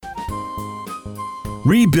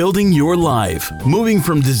Rebuilding Your Life, Moving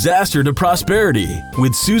from Disaster to Prosperity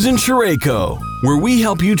with Susan Sherayko, where we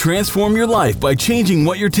help you transform your life by changing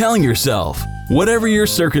what you're telling yourself. Whatever your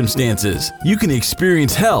circumstances, you can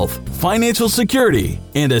experience health, financial security,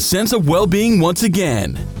 and a sense of well-being once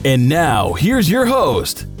again. And now, here's your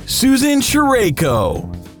host, Susan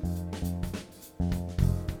Sherayko.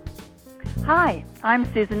 Hi,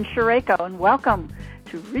 I'm Susan Sherayko, and welcome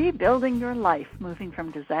to Rebuilding Your Life, Moving from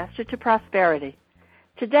Disaster to Prosperity.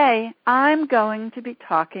 Today, I'm going to be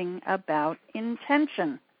talking about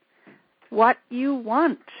intention, what you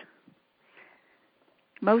want.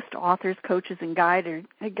 Most authors, coaches, and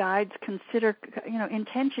guides consider,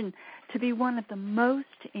 intention to be one of the most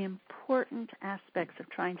important aspects of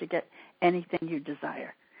trying to get anything you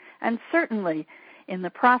desire. And certainly, in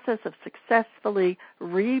the process of successfully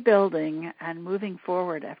rebuilding and moving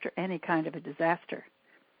forward after any kind of a disaster,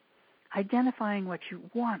 identifying what you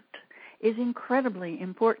want is incredibly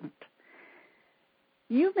important.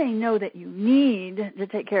 You may know that you need to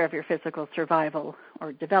take care of your physical survival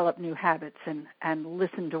or develop new habits and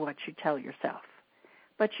listen to what you tell yourself,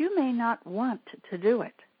 but you may not want to do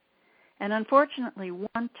it. And unfortunately,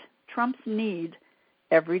 want trumps need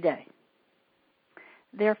every day.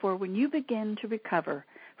 Therefore, when you begin to recover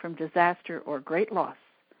from disaster or great loss,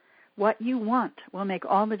 what you want will make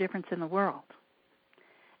all the difference in the world.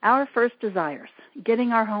 Our first desires,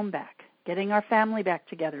 getting our home back, getting our family back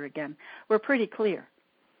together again, were pretty clear.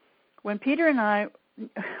 When Peter and I,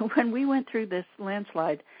 when we went through this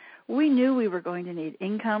landslide, we knew we were going to need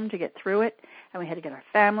income to get through it, and we had to get our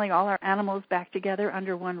family, all our animals back together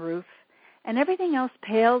under one roof, and everything else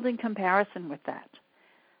paled in comparison with that.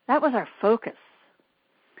 That was our focus.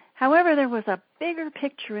 However, there was a bigger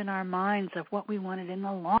picture in our minds of what we wanted in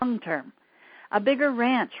the long term. A bigger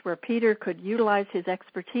ranch where Peter could utilize his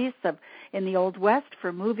expertise in the Old West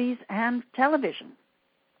for movies and television.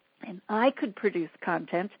 And I could produce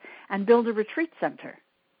content and build a retreat center.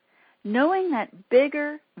 Knowing that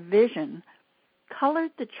bigger vision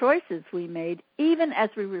colored the choices we made even as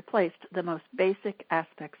we replaced the most basic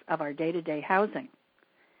aspects of our day-to-day housing.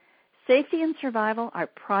 Safety and survival are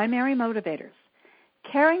primary motivators.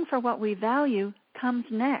 Caring for what we value comes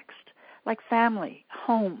next, like family,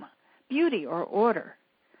 home, beauty, or order.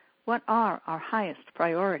 What are our highest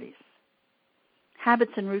priorities?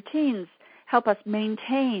 Habits and routines help us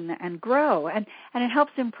maintain and grow, and it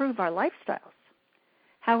helps improve our lifestyles.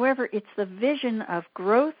 However, it's the vision of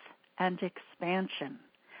growth and expansion,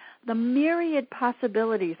 the myriad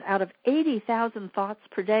possibilities out of 80,000 thoughts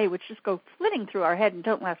per day, which just go flitting through our head and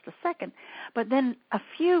don't last a second, but then a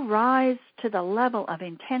few rise to the level of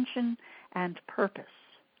intention and purpose.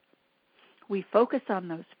 We focus on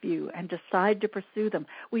those few and decide to pursue them.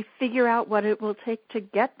 We figure out what it will take to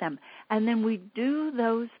get them, and then we do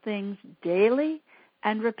those things daily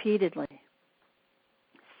and repeatedly.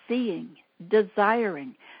 Seeing,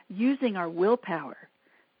 desiring, using our willpower,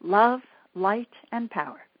 love, light, and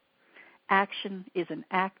power. Action is an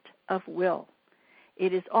act of will.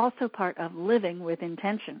 It is also part of living with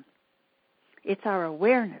intention. It's our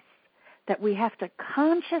awareness that we have to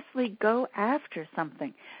consciously go after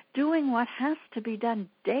something, doing what has to be done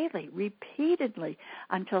daily, repeatedly,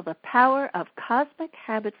 until the power of cosmic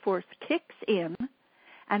habit force kicks in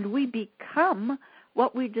and we become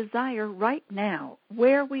what we desire right now,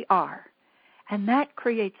 where we are. And that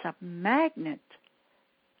creates a magnet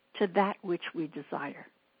to that which we desire.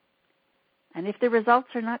 And if the results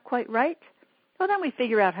are not quite right, well, then we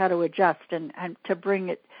figure out how to adjust and to bring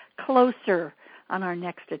it closer on our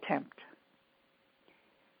next attempt.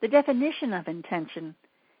 The definition of intention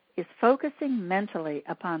is focusing mentally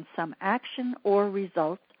upon some action or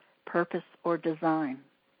result, purpose, or design.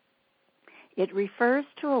 It refers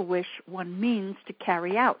to a wish one means to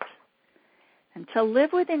carry out. And to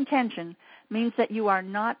live with intention means that you are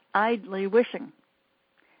not idly wishing.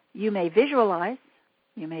 You may visualize,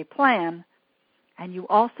 you may plan, and you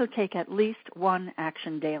also take at least one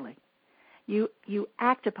action daily. You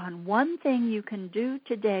act upon one thing you can do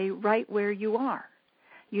today right where you are.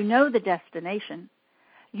 You know the destination.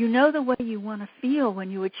 You know the way you want to feel when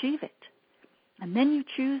you achieve it. And then you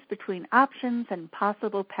choose between options and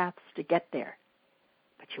possible paths to get there.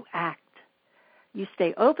 But you act. You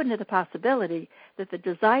stay open to the possibility that the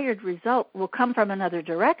desired result will come from another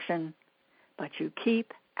direction, but you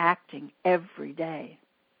keep acting every day.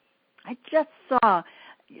 I just saw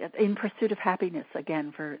In Pursuit of Happiness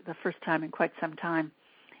again for the first time in quite some time.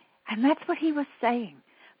 And that's what he was saying.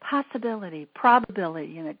 possibility,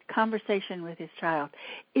 probability in a conversation with his child.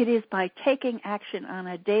 It is by taking action on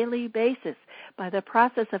a daily basis, by the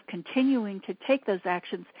process of continuing to take those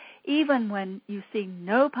actions, even when you see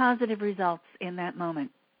no positive results in that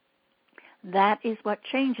moment. That is what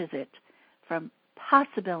changes it from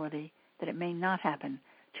possibility that it may not happen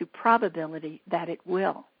to probability that it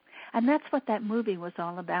will. And that's what that movie was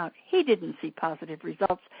all about. He didn't see positive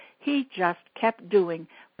results. He just kept doing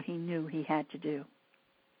what he knew he had to do.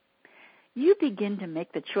 You begin to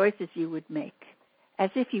make the choices you would make as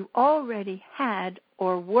if you already had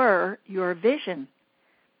or were your vision.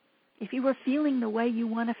 If you were feeling the way you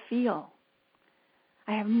want to feel.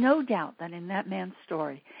 I have no doubt that in that man's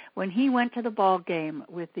story, when he went to the ball game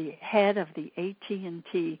with the head of the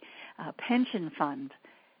AT&T pension fund,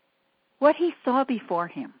 what he saw before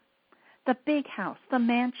him, the big house, the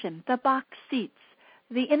mansion, the box seats,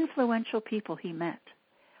 the influential people he met,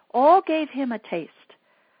 all gave him a taste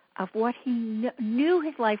of what he knew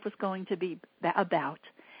his life was going to be about,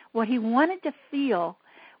 what he wanted to feel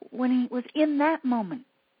when he was in that moment,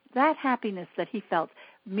 that happiness that he felt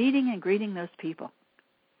meeting and greeting those people.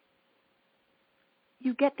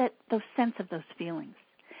 You get those sense of those feelings.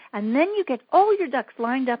 And then you get all your ducks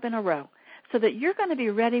lined up in a row so that you're going to be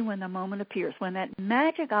ready when the moment appears, when that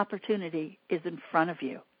magic opportunity is in front of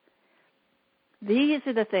you. These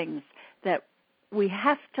are the things that we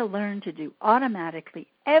have to learn to do automatically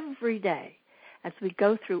every day as we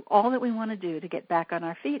go through all that we want to do to get back on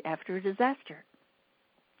our feet after a disaster.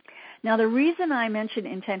 Now, the reason I mention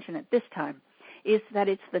intention at this time is that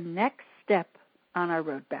it's the next step on our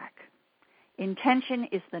road back. Intention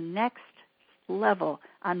is the next level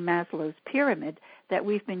on Maslow's pyramid that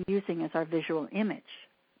we've been using as our visual image.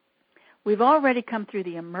 We've already come through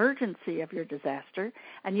the emergency of your disaster,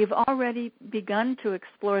 and you've already begun to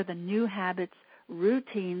explore the new habits,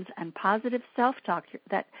 routines, and positive self-talk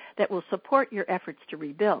that will support your efforts to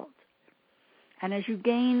rebuild. And as you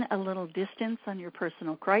gain a little distance on your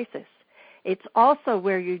personal crisis, it's also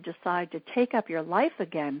where you decide to take up your life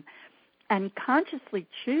again and consciously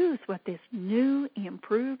choose what this new,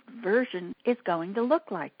 improved version is going to look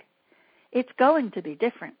like. It's going to be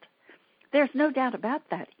different. There's no doubt about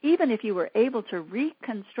that. Even if you were able to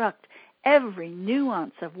reconstruct every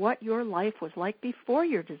nuance of what your life was like before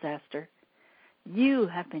your disaster, you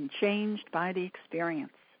have been changed by the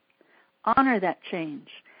experience. Honor that change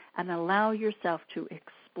and allow yourself to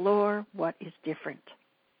explore what is different.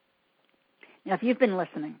 Now, if you've been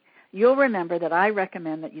listening, you'll remember that I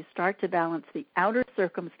recommend that you start to balance the outer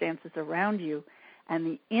circumstances around you and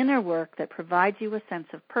the inner work that provides you a sense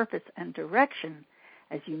of purpose and direction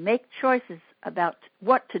as you make choices about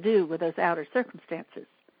what to do with those outer circumstances.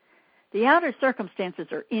 The outer circumstances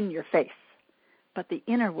are in your face, but the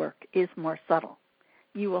inner work is more subtle.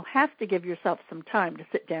 You will have to give yourself some time to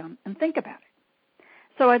sit down and think about it.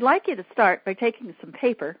 So I'd like you to start by taking some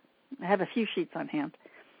paper, I have a few sheets on hand,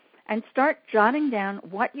 and start jotting down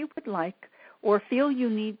what you would like or feel you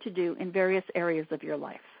need to do in various areas of your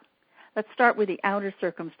life. Let's start with the outer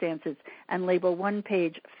circumstances and label one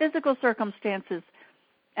page physical circumstances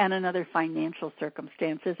and another financial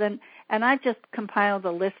circumstances. And I've just compiled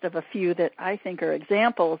a list of a few that I think are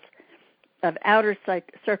examples of outer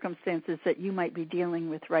circumstances that you might be dealing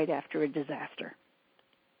with right after a disaster.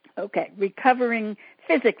 Okay, recovering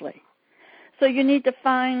physically. So you need to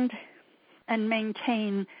find and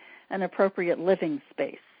maintain an appropriate living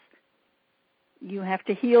space. You have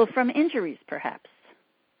to heal from injuries, perhaps.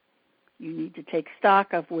 You need to take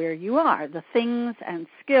stock of where you are, the things and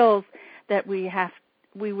skills that we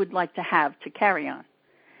would like to have to carry on.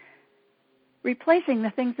 Replacing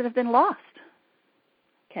the things that have been lost.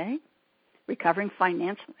 Okay? Recovering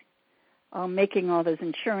financially. Making all those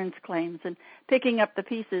insurance claims and picking up the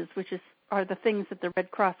pieces, which are the things that the Red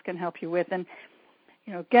Cross can help you with, and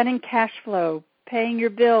getting cash flow, paying your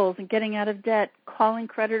bills and getting out of debt, calling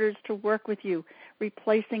creditors to work with you,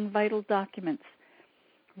 replacing vital documents,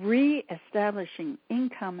 reestablishing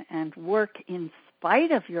income and work in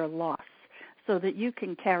spite of your loss so that you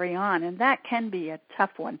can carry on. And that can be a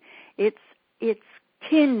tough one. It's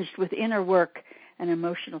tinged with inner work and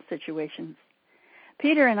emotional situations.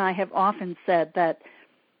 Peter and I have often said that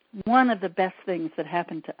one of the best things that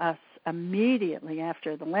happened to us immediately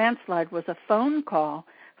after the landslide was a phone call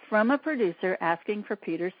from a producer asking for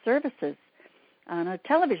Peter's services on a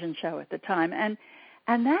television show at the time.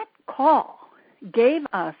 And that call gave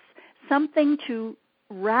us something to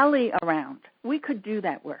rally around. We could do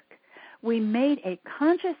that work. We made a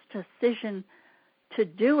conscious decision to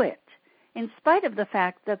do it in spite of the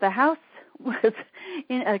fact that the house was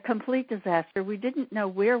in a complete disaster. We didn't know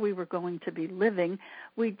where we were going to be living.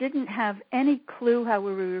 We didn't have any clue how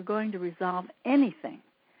we were going to resolve anything.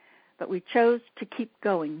 But we chose to keep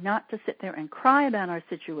going, not to sit there and cry about our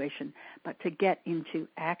situation, but to get into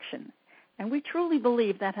action. And we truly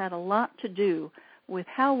believe that had a lot to do with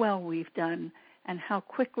how well we've done and how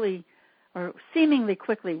quickly, or seemingly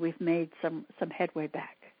quickly, we've made some headway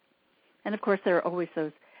back. And, of course, there are always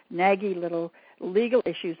those naggy little legal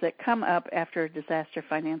issues that come up after a disaster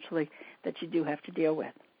financially that you do have to deal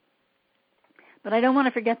with. But I don't want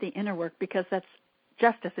to forget the inner work, because that's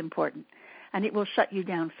just as important. And it will shut you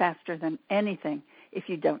down faster than anything if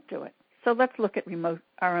you don't do it. So let's look at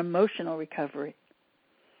our emotional recovery.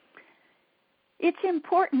 It's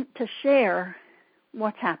important to share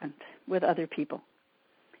what's happened with other people.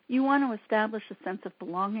 You want to establish a sense of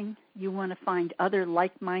belonging. You want to find other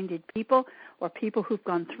like-minded people or people who've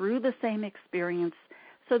gone through the same experience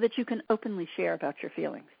so that you can openly share about your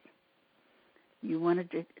feelings. You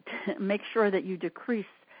want to make sure that you decrease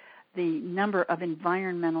the number of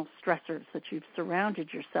environmental stressors that you've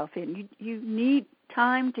surrounded yourself in. You need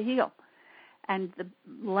time to heal, and the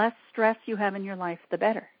less stress you have in your life, the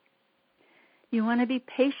better. You want to be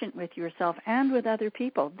patient with yourself and with other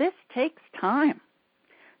people. This takes time,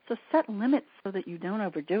 so set limits so that you don't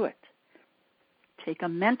overdo it. Take a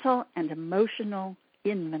mental and emotional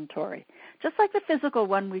inventory. Just like the physical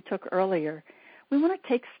one we took earlier, we want to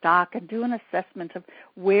take stock and do an assessment of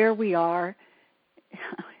where we are.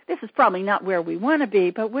 This is probably not where we want to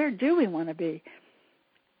be, but where do we want to be?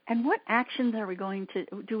 And what actions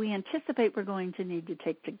do we anticipate we're going to need to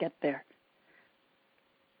take to get there?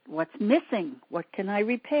 What's missing? What can I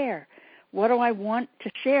repair? What do I want to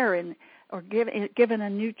share or given a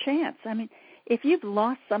new chance? I mean, if you've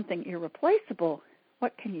lost something irreplaceable,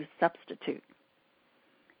 what can you substitute?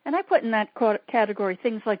 And I put in that category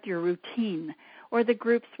things like your routine or the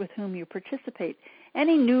groups with whom you participate.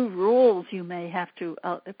 Any new rules you may have to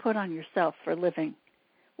put on yourself for living.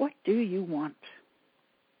 What do you want?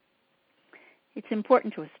 It's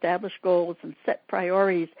important to establish goals and set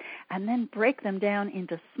priorities and then break them down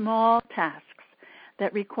into small tasks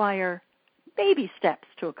that require baby steps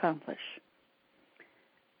to accomplish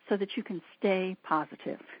so that you can stay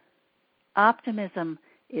positive. Optimism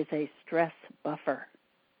is a stress buffer.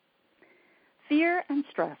 Fear and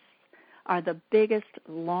stress are the biggest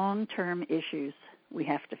long-term issues we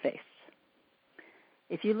have to face.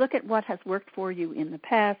 If you look at what has worked for you in the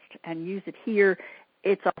past and use it here,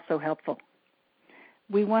 it's also helpful.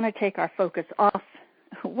 We want to take our focus off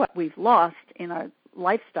what we've lost in our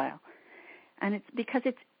lifestyle, and it's because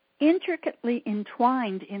it's intricately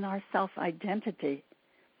entwined in our self-identity.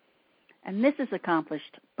 And this is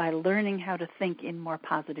accomplished by learning how to think in more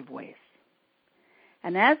positive ways.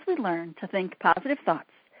 And as we learn to think positive thoughts,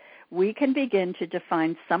 we can begin to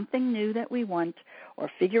define something new that we want or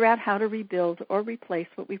figure out how to rebuild or replace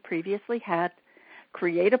what we previously had,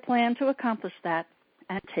 create a plan to accomplish that,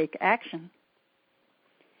 and take action.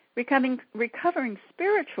 Recovering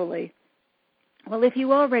spiritually, well, if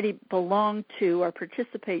you already belong to or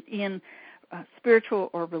participate in spiritual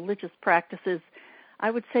or religious practices,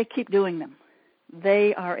 I would say keep doing them.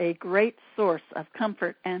 They are a great source of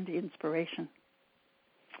comfort and inspiration.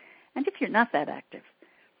 And if you're not that active,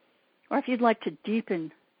 or if you'd like to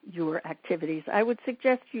deepen your activities, I would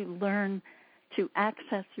suggest you learn to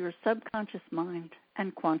access your subconscious mind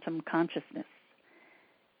and quantum consciousness.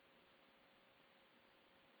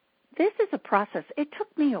 This is a process. It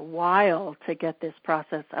took me a while to get this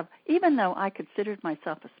process of, even though I considered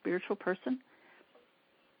myself a spiritual person,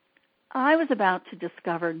 I was about to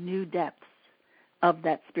discover new depths of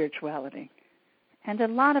that spirituality. And a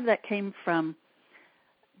lot of that came from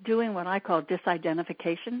doing what I call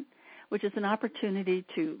disidentification, which is an opportunity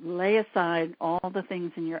to lay aside all the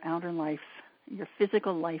things in your outer life, your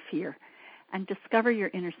physical life here, and discover your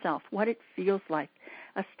inner self, what it feels like.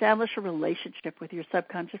 Establish a relationship with your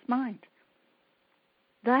subconscious mind.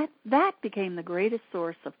 That became the greatest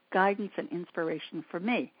source of guidance and inspiration for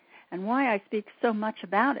me, and why I speak so much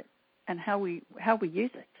about it and how we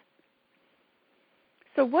use it.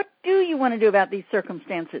 So what do you want to do about these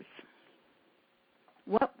circumstances?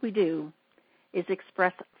 What we do is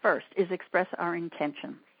express our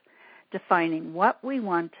intentions, defining what we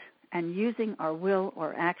want and using our will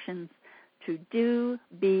or actions to do,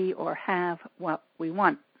 be, or have what we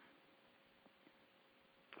want.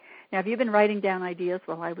 Now, have you been writing down ideas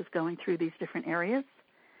while I was going through these different areas?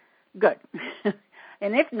 Good.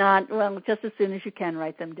 And if not, well, just as soon as you can,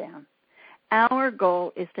 write them down. Our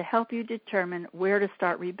goal is to help you determine where to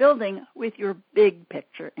start rebuilding with your big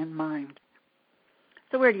picture in mind.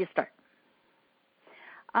 So where do you start?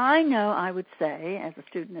 I know I would say, as a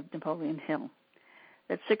student of Napoleon Hill,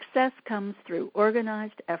 that success comes through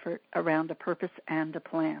organized effort around a purpose and a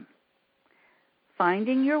plan.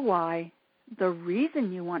 Finding your why, the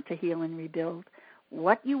reason you want to heal and rebuild,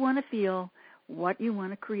 what you want to feel, what you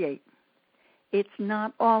want to create. It's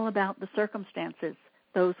not all about the circumstances.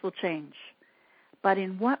 Those will change. But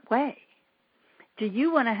in what way? Do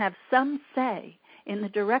you want to have some say in the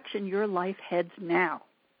direction your life heads now?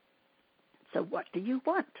 So what do you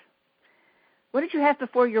want? What did you have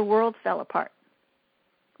before your world fell apart?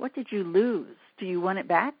 What did you lose? Do you want it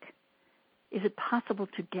back? Is it possible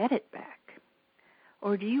to get it back?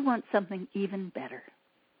 Or do you want something even better?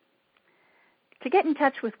 To get in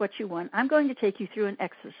touch with what you want, I'm going to take you through an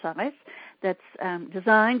exercise that's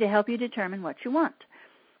designed to help you determine what you want.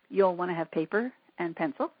 You'll want to have paper and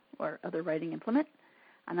pencil or other writing implement.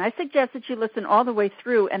 And I suggest that you listen all the way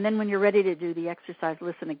through, and then when you're ready to do the exercise,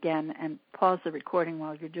 listen again and pause the recording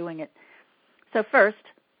while you're doing it. So first,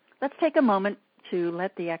 let's take a moment to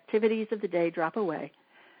let the activities of the day drop away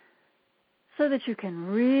so that you can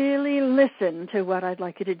really listen to what I'd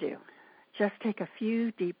like you to do. Just take a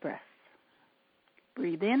few deep breaths.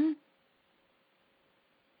 Breathe in.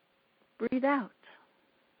 Breathe out.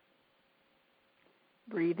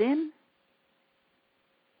 Breathe in.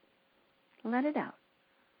 Let it out.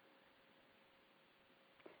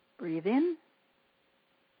 Breathe in.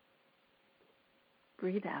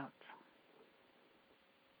 Breathe out.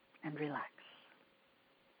 And relax.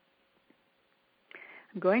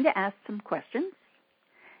 I'm going to ask some questions,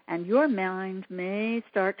 and your mind may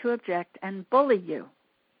start to object and bully you.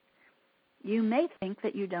 You may think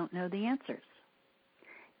that you don't know the answers.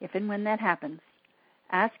 If and when that happens,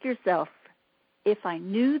 ask yourself, if I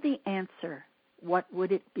knew the answer, what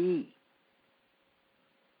would it be?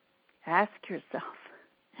 Ask yourself,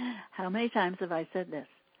 how many times have I said this?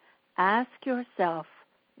 Ask yourself,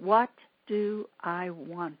 what do I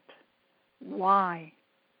want? Why?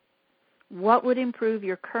 What would improve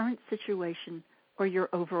your current situation or your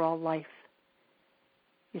overall life?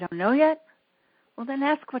 You don't know yet? Well, then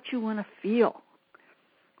ask what you want to feel.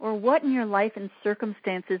 Or what in your life and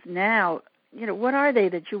circumstances now, what are they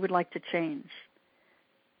that you would like to change?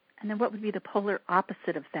 And then what would be the polar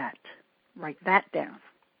opposite of that? Write that down.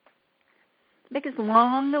 Make as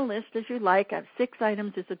long a list as you like. 6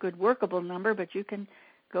 items is a good workable number, but you can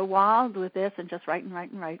go wild with this and just write and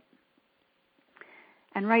write and write.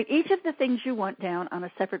 And write each of the things you want down on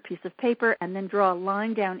a separate piece of paper, and then draw a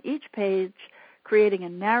line down each page, creating a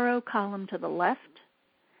narrow column to the left,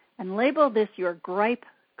 and label this your gripe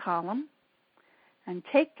column, and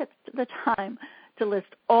take the time to list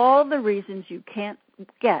all the reasons you can't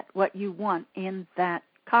get what you want in that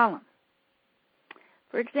column.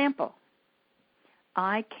 For example,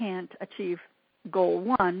 I can't achieve goal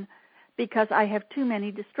 1 because I have too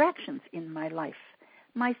many distractions in my life.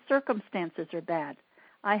 My circumstances are bad.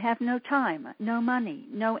 I have no time, no money,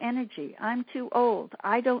 no energy. I'm too old.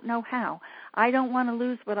 I don't know how. I don't want to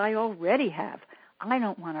lose what I already have. I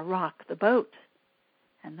don't want to rock the boat.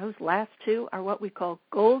 And those last 2 are what we call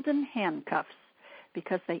golden handcuffs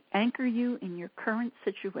because they anchor you in your current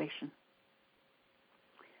situation.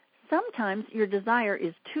 Sometimes your desire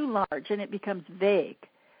is too large and it becomes vague.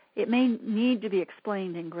 It may need to be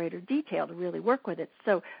explained in greater detail to really work with it.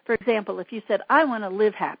 So, for example, if you said, I want to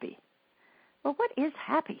live happy. Well, what is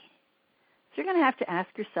happy? So you're going to have to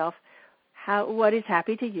ask yourself, what is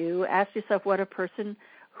happy to you? Ask yourself what a person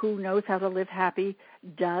who knows how to live happy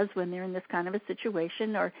does when they're in this kind of a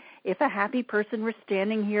situation. Or if a happy person were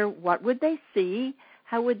standing here, what would they see?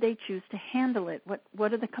 How would they choose to handle it?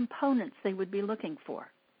 What are the components they would be looking for?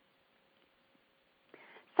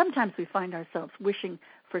 Sometimes we find ourselves wishing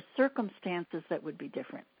for circumstances that would be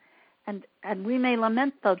different. And we may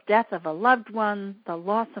lament the death of a loved one, the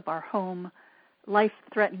loss of our home,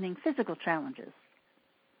 life-threatening physical challenges.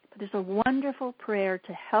 But there's a wonderful prayer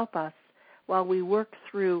to help us while we work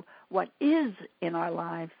through what is in our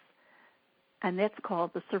lives, and that's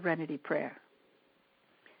called the Serenity Prayer.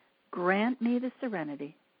 Grant me the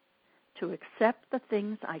serenity to accept the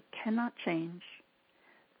things I cannot change,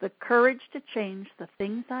 the courage to change the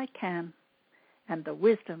things I can, and the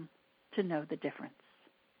wisdom to know the difference.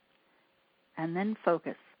 And then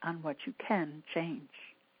focus on what you can change.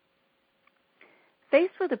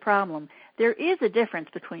 Faced with a problem, there is a difference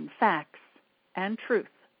between facts and truth.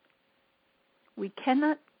 We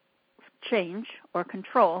cannot change or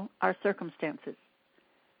control our circumstances.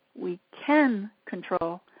 We can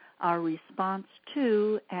control our response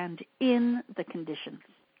to and in the conditions.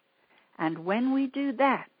 And when we do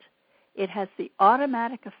that, it has the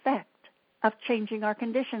automatic effect of changing our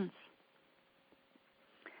conditions.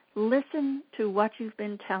 Listen to what you've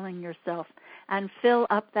been telling yourself and fill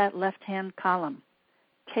up that left-hand column.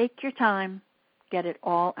 Take your time, get it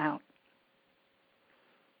all out.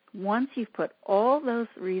 Once you've put all those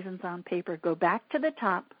reasons on paper, go back to the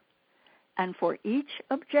top, and for each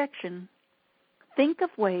objection, think of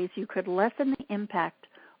ways you could lessen the impact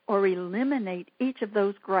or eliminate each of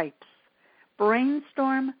those gripes.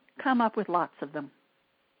 Brainstorm, come up with lots of them.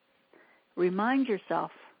 Remind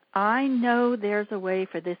yourself, I know there's a way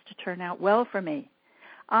for this to turn out well for me.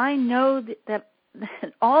 I know that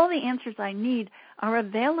all the answers I need are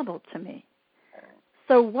available to me.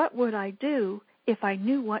 So what would I do if I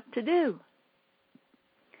knew what to do?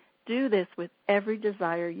 Do this with every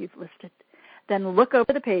desire you've listed. Then look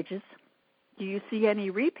over the pages. Do you see any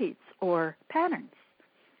repeats or patterns?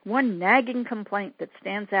 One nagging complaint that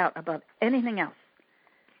stands out above anything else?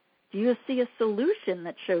 Do you see a solution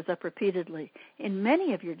that shows up repeatedly in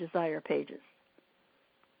many of your desire pages?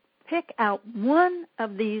 Pick out one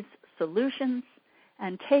of these solutions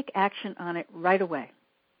and take action on it right away.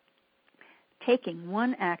 Taking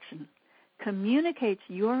one action communicates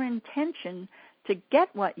your intention to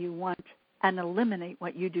get what you want and eliminate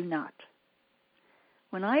what you do not.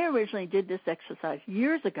 When I originally did this exercise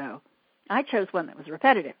years ago, I chose one that was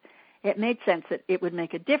repetitive. It made sense that it would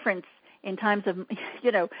make a difference in times of,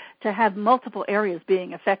 to have multiple areas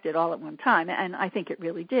being affected all at one time, and I think it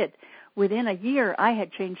really did. Within a year, I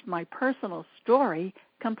had changed my personal story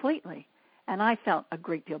completely, and I felt a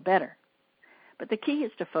great deal better. But the key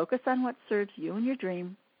is to focus on what serves you and your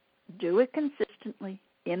dream, do it consistently,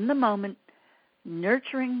 in the moment,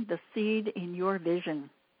 nurturing the seed in your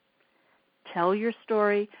vision. Tell your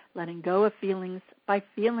story, letting go of feelings by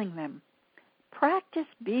feeling them. Practice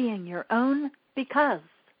being your own because,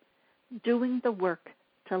 doing the work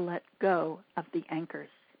to let go of the anchors.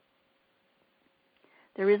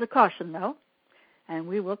 There is a caution, though, and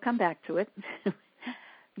we will come back to it.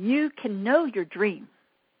 You can know your dream,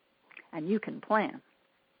 and you can plan.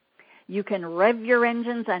 You can rev your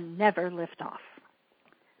engines and never lift off.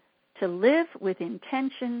 To live with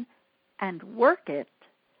intention and work it,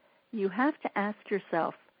 you have to ask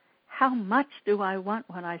yourself, how much do I want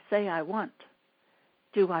what I say I want?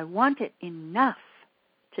 Do I want it enough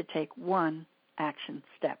to take one action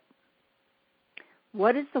step?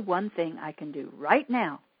 What is the one thing I can do right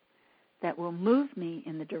now that will move me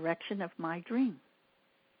in the direction of my dream?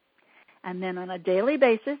 And then on a daily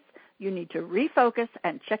basis, you need to refocus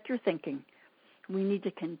and check your thinking. We need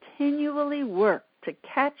to continually work to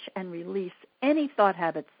catch and release any thought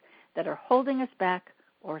habits that are holding us back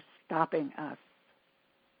or stopping us.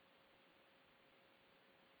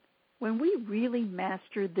 When we really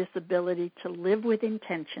master this ability to live with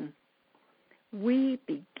intention, we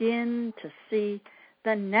begin to see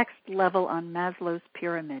the next level on Maslow's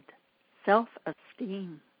pyramid,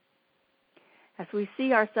 self-esteem. As we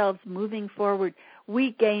see ourselves moving forward,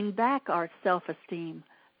 we gain back our self-esteem,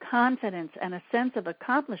 confidence, and a sense of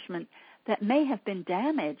accomplishment that may have been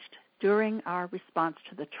damaged during our response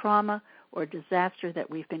to the trauma or disaster that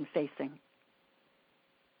we've been facing.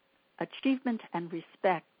 Achievement and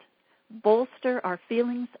respect bolster our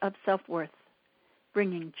feelings of self-worth,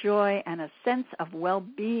 bringing joy and a sense of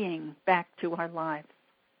well-being back to our lives.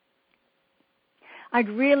 I'd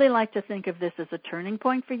really like to think of this as a turning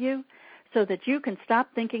point for you so that you can stop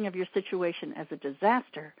thinking of your situation as a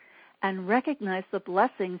disaster and recognize the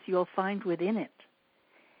blessings you'll find within it.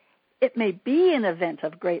 It may be an event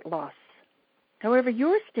of great loss. However,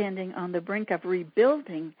 you're standing on the brink of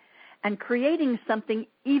rebuilding and creating something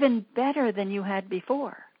even better than you had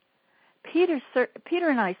before. Peter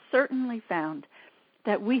and I certainly found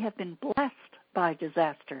that we have been blessed by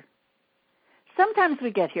disaster. Sometimes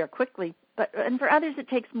we get here quickly, and for others it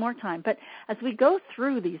takes more time. But as we go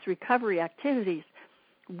through these recovery activities,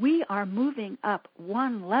 we are moving up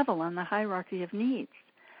one level on the hierarchy of needs.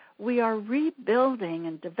 We are rebuilding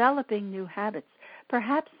and developing new habits,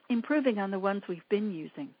 perhaps improving on the ones we've been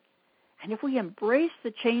using. And if we embrace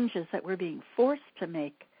the changes that we're being forced to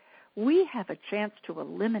make, we have a chance to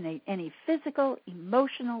eliminate any physical,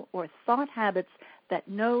 emotional, or thought habits that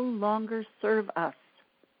no longer serve us.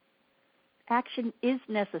 Action is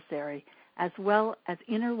necessary, as well as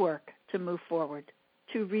inner work, to move forward,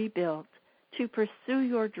 to rebuild, to pursue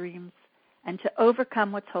your dreams, and to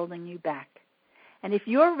overcome what's holding you back. And if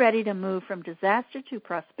you're ready to move from disaster to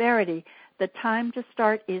prosperity, the time to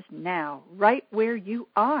start is now, right where you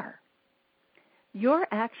are. Your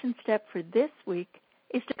action step for this week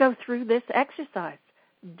is to go through this exercise,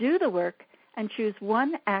 do the work, and choose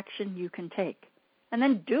one action you can take, and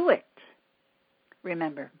then do it.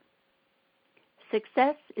 Remember,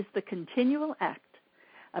 success is the continual act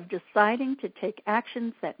of deciding to take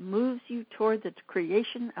actions that moves you toward the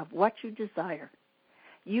creation of what you desire.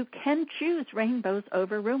 You can choose rainbows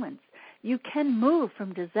over ruins. You can move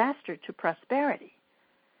from disaster to prosperity.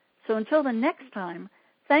 So until the next time,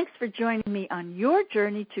 thanks for joining me on your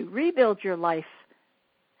journey to rebuild your life.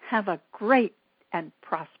 Have a great and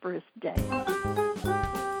prosperous day.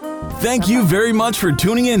 Thank you very much for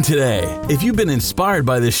tuning in today. If you've been inspired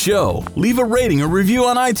by this show, leave a rating or review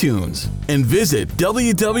on iTunes and visit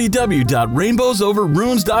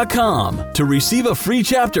www.rainbowsoverruins.com to receive a free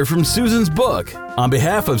chapter from Susan's book. On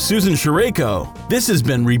behalf of Susan Shireko, this has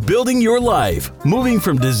been Rebuilding Your Life, moving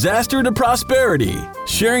from disaster to prosperity,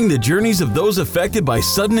 sharing the journeys of those affected by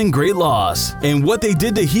sudden and great loss and what they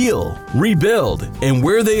did to heal, rebuild, and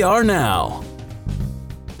where they are now.